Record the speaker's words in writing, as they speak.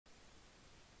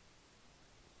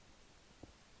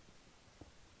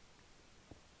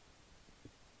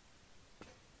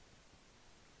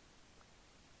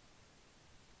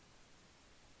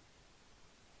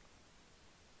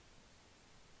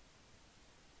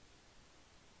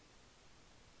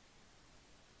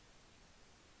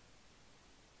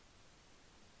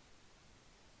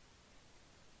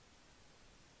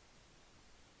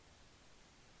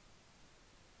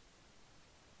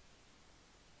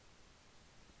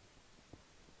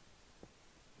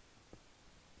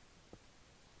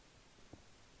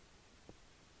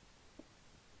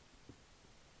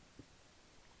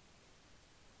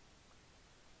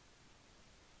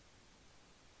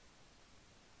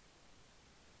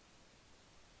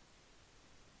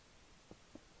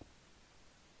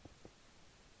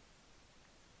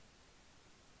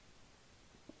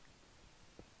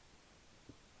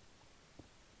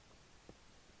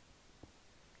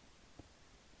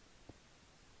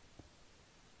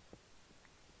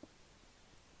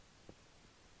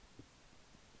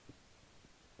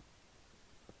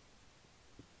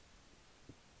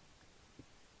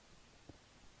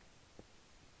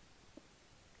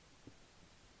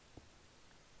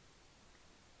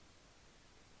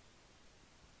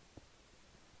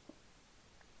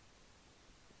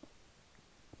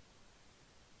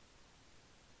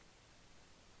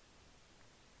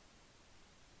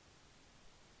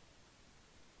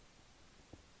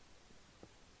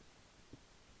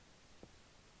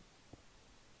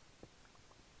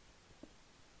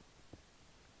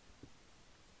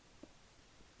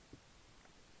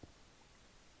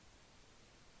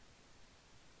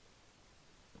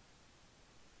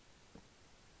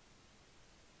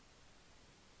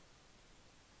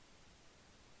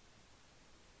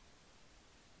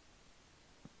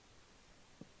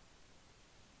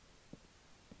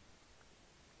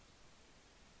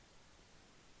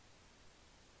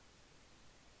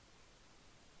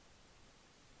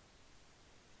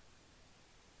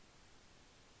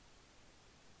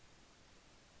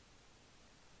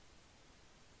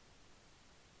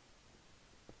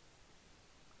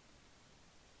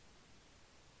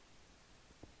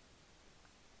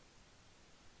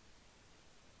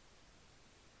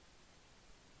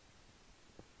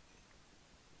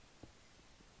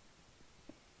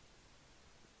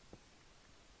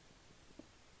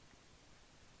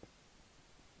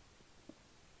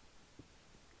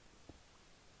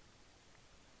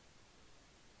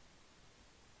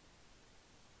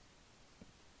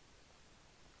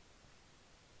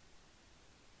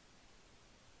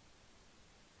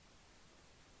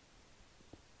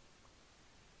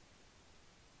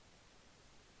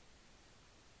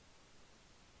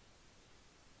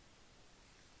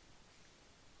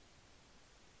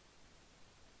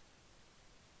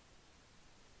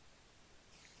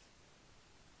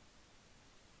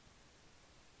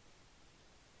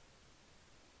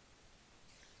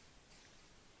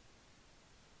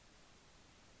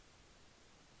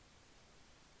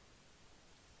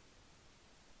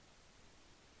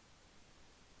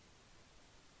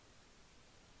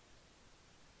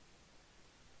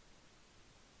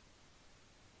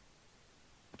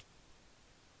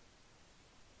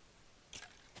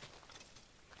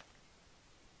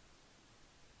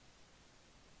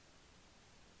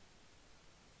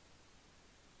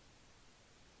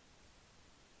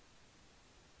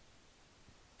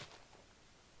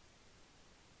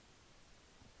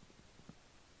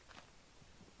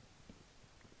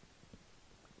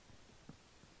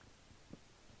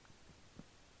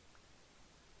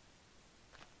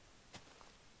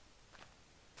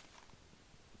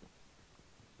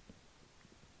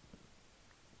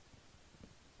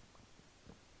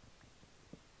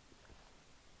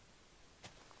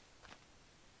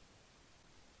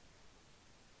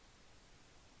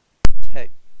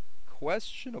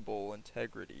questionable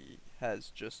integrity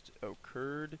has just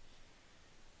occurred.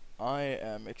 I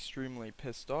am extremely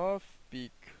pissed off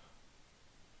because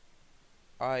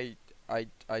I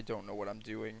don't know what I'm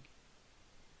doing.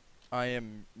 I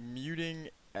am muting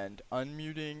and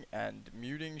unmuting and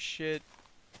muting shit.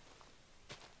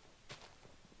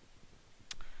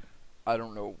 I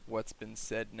don't know what's been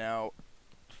said now.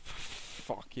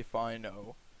 Fuck if I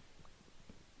know.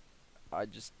 I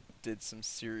just did some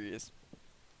serious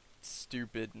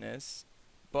stupidness,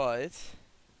 but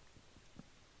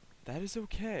that is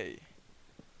okay.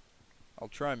 I'll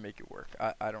try and make it work.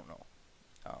 I don't know.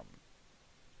 Um,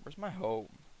 where's my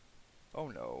home? Oh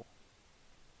no.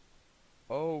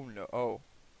 Oh no. Oh,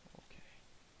 okay.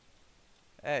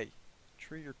 Hey,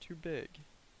 tree, you're too big.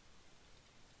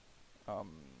 Um,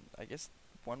 I guess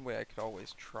one way I could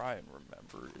always try and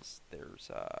remember is there's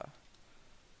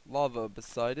lava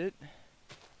beside it.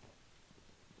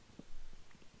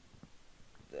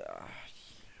 Uh,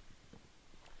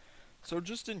 So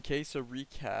just in case, a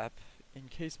recap, in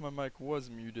case my mic was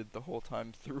muted the whole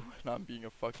time through and I'm being a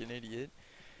fucking idiot,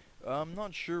 I'm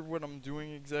not sure what I'm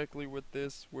doing exactly with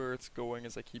this, where it's going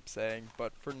as I keep saying,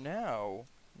 but for now,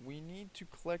 we need to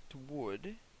collect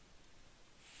wood,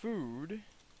 food,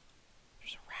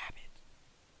 there's a rabbit,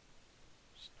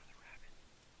 there's another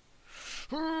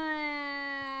rabbit.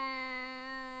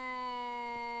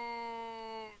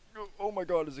 Oh my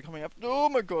god, is it coming after? Oh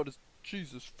my god, it's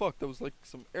Jesus fuck, that was like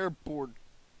some airborne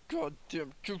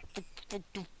goddamn fuck.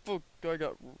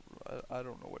 I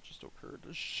don't know what just occurred.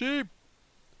 A sheep!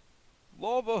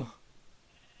 Lava!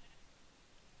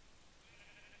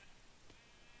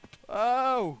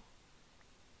 Ow!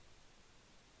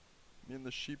 Me and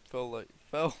the sheep fell.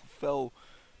 Me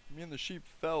and the sheep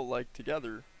fell like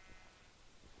together.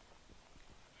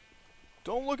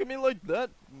 Don't look at me like that,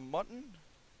 mutton.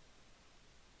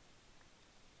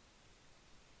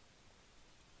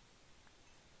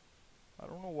 I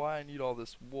don't know why I need all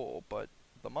this wool, but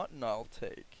the mutton I'll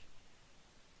take.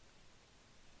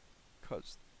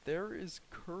 'Cause there is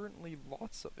currently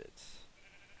lots of it.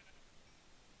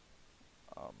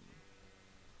 Um,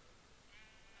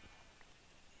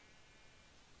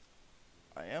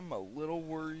 I am a little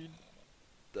worried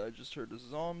that I just heard a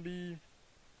zombie.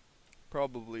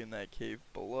 Probably in that cave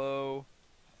below.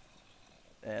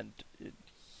 And in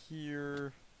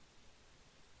here.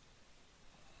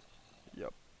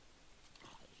 Yep.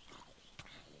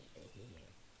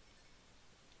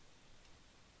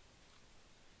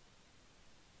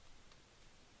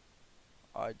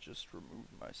 I just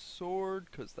removed my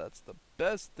sword, 'cause that's the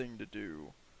best thing to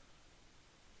do.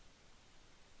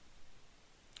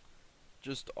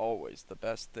 Just always the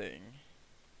best thing.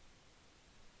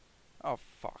 Oh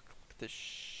fuck, look at this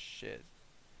shit.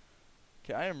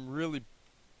 Okay, I am really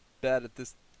bad at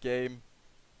this game.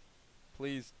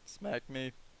 Please smack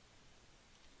me.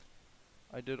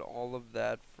 I did all of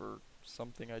that for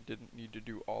something I didn't need to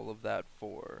do all of that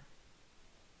for.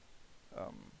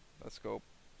 Let's go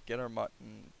get our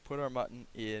mutton, put our mutton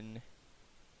in.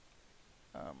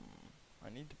 I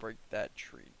need to break that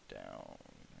tree down.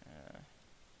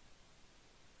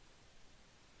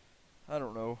 I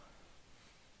don't know.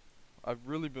 I've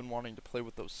really been wanting to play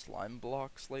with those slime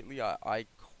blocks lately. I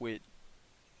quit.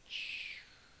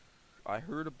 I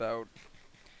heard about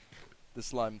the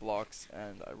slime blocks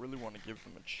and I really want to give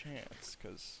them a chance,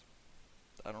 because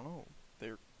I don't know,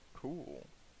 they're cool.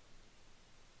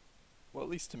 Well, at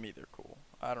least to me they're cool.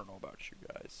 I don't know about you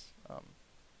guys.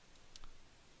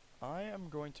 I am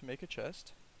going to make a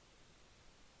chest,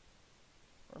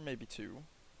 or maybe two,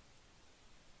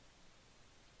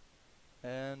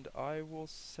 and I will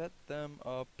set them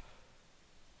up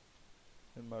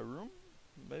in my room.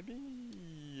 Maybe,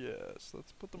 yes,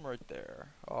 let's put them right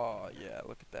there. Oh yeah,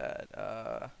 look at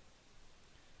that.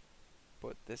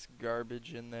 Put this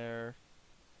garbage in there.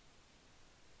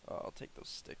 Oh, I'll take those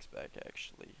sticks back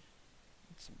actually.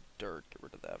 Some dirt, get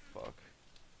rid of that fuck.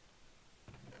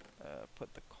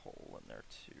 Put the coal in there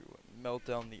too. Melt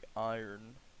down the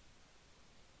iron.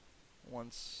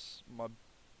 Once my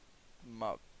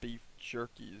beef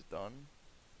jerky is done.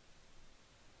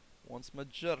 Once my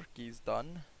jerky's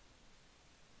done.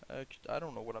 I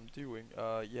don't know what I'm doing.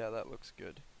 Yeah, that looks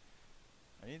good.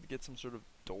 I need to get some sort of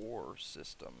door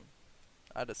system.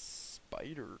 I had a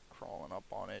spider crawling up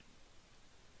on it.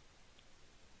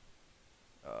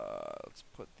 Let's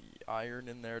put the iron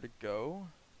in there to go.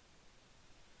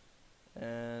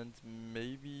 And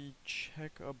maybe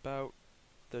check about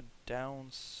the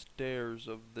downstairs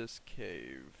of this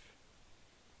cave.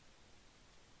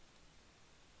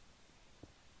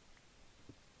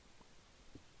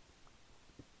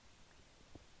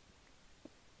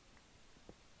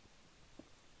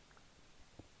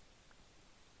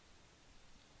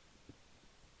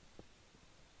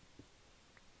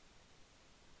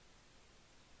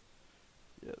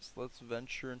 this. Let's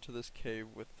venture into this cave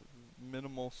with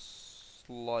minimal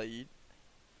light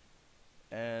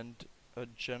and a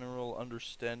general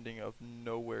understanding of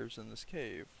nowheres in this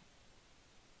cave.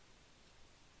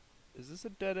 Is this a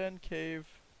dead-end cave?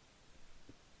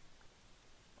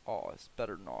 Oh, this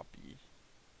better not be.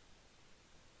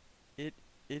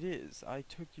 It is. I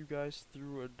took you guys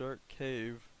through a dark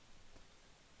cave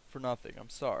for nothing. I'm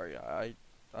sorry. I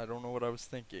don't know what I was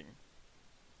thinking.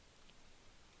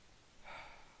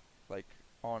 Like,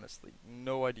 honestly,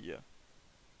 no idea.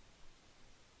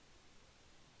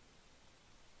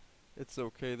 It's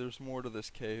okay, there's more to this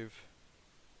cave.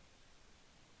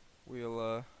 We'll,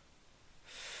 oh,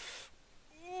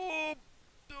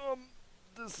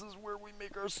 this is where we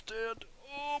make our stand.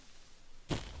 Oh.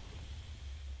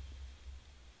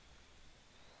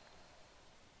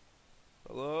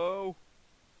 Hello?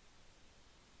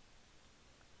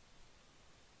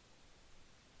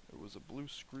 It was a blue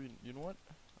screen. You know what?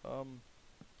 A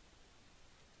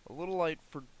little light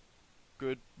for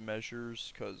good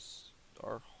measures, 'cause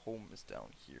our home is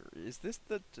down here. Is this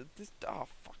this? Oh,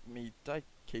 fuck me. I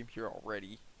came here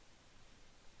already.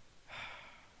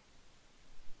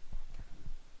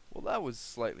 Well, that was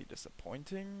slightly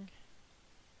disappointing.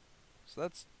 So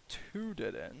that's 2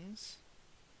 dead ends.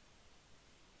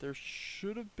 There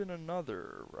should have been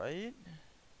another, right?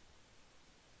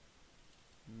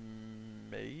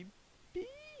 Maybe?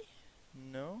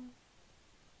 No?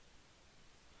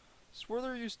 Swear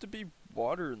there used to be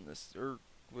water in this, or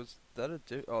was that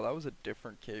oh, that was a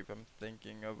different cave I'm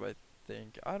thinking of, I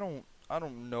think. I don't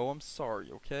know, I'm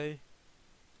sorry, okay?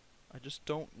 I just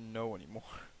don't know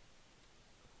anymore.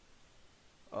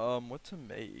 What to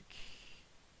make?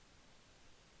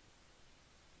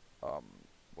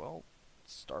 Well,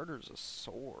 starter's a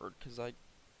sword, 'cause I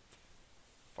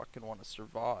fucking want to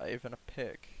survive, and a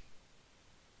pick.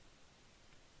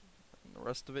 And the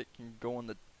rest of it can go in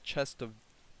the chest of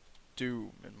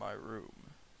doom in my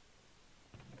room.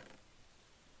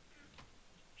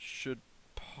 Should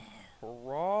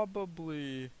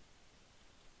probably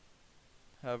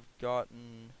have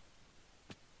gotten,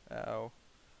 ow,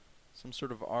 some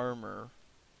sort of armor.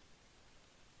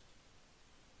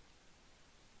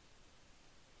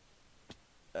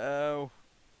 Ow.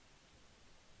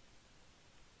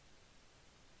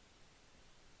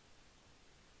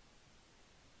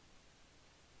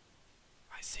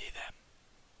 I see them.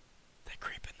 They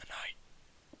creep in the night.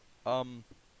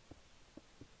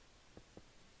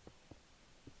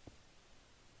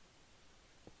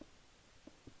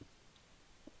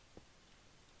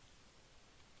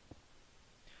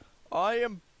 I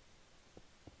am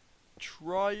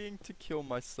trying to kill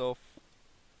myself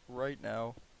right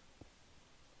now.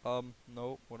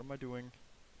 No, what am I doing?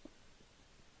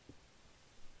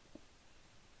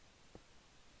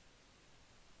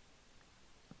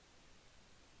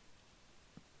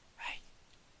 Hey,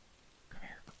 come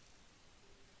here.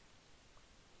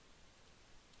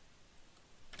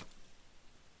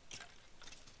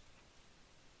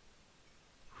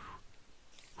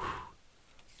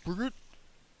 Bring it.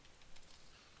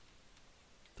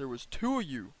 There was 2 of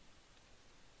you.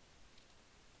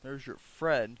 There's your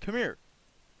friend. Come here.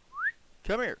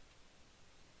 Come here.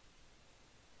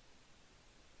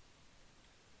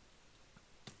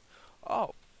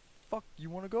 Oh, fuck.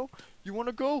 You wanna go? You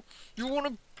wanna go? You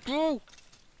wanna go?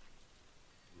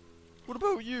 What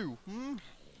about you? Hmm?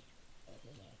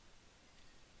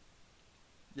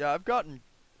 Yeah, I've gotten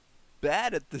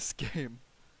bad at this game.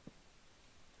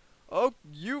 Oh,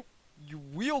 you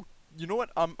wheel. You know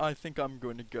what? I think I'm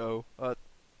going to go.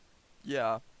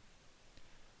 Yeah.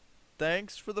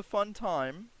 Thanks for the fun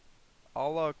time.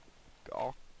 I'll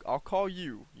call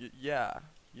you. Yeah.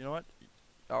 You know what?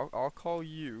 I'll call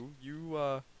you.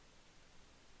 I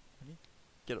need to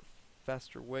get a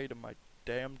faster way to my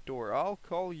damn door. I'll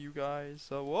call you guys.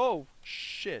 Whoa,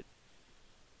 shit.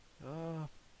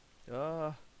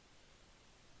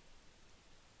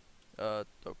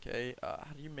 Okay.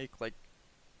 How do you make, like,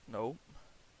 no.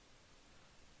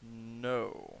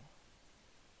 No.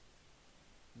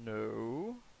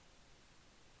 No.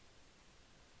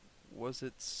 Was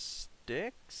it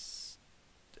sticks?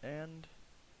 And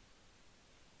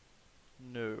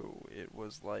no, it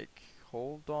was like,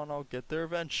 hold on, I'll get there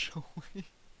eventually.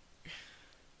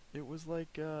 It was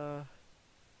like, it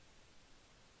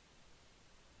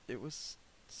was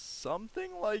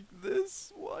something like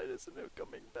this. Why isn't it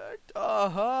coming back?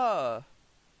 Aha!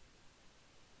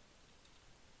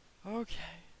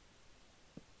 Okay.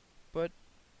 But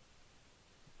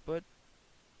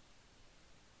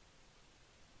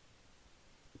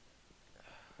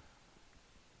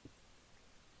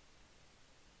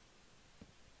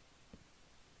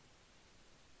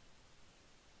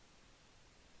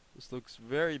This looks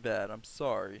very bad. I'm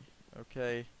sorry.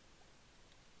 Okay.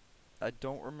 I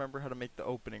don't remember how to make the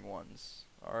opening ones.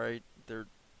 Alright? They're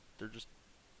just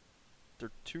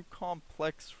they're too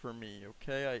complex for me,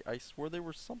 okay? I swore they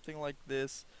were something like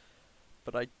this,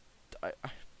 but I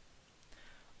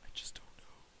just don't know.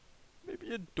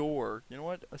 Maybe a door. You know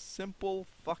what? A simple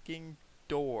fucking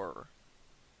door.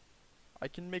 I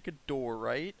can make a door,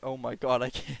 right? Oh my god,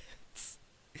 I can't.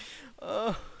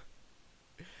 Oh,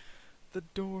 the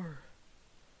door.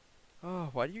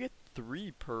 Oh, why do you get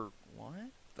 3 per...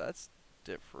 What? That's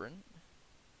different.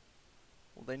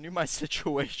 Well, they knew my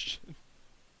situation.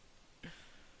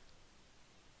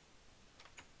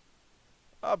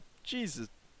 Oh, Jesus.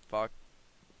 Fuck.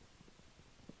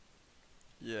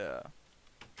 Yeah.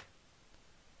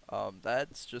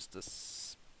 That's just a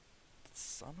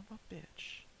son of a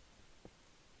bitch.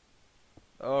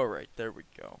 Alright, there we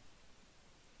go.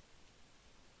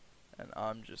 And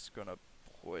I'm just gonna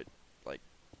put, like,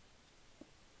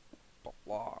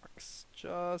 blocks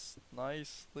just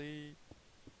nicely,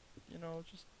 you know,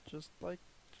 just like,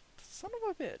 son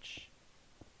of a bitch.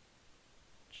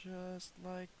 Just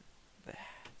like that.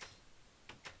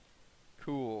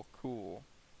 Cool, cool.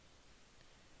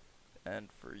 And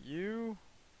for you,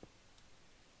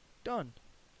 done.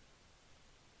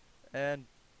 And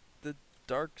the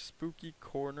dark spooky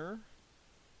corner,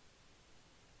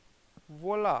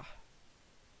 voila.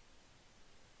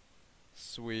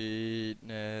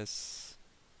 Sweetness.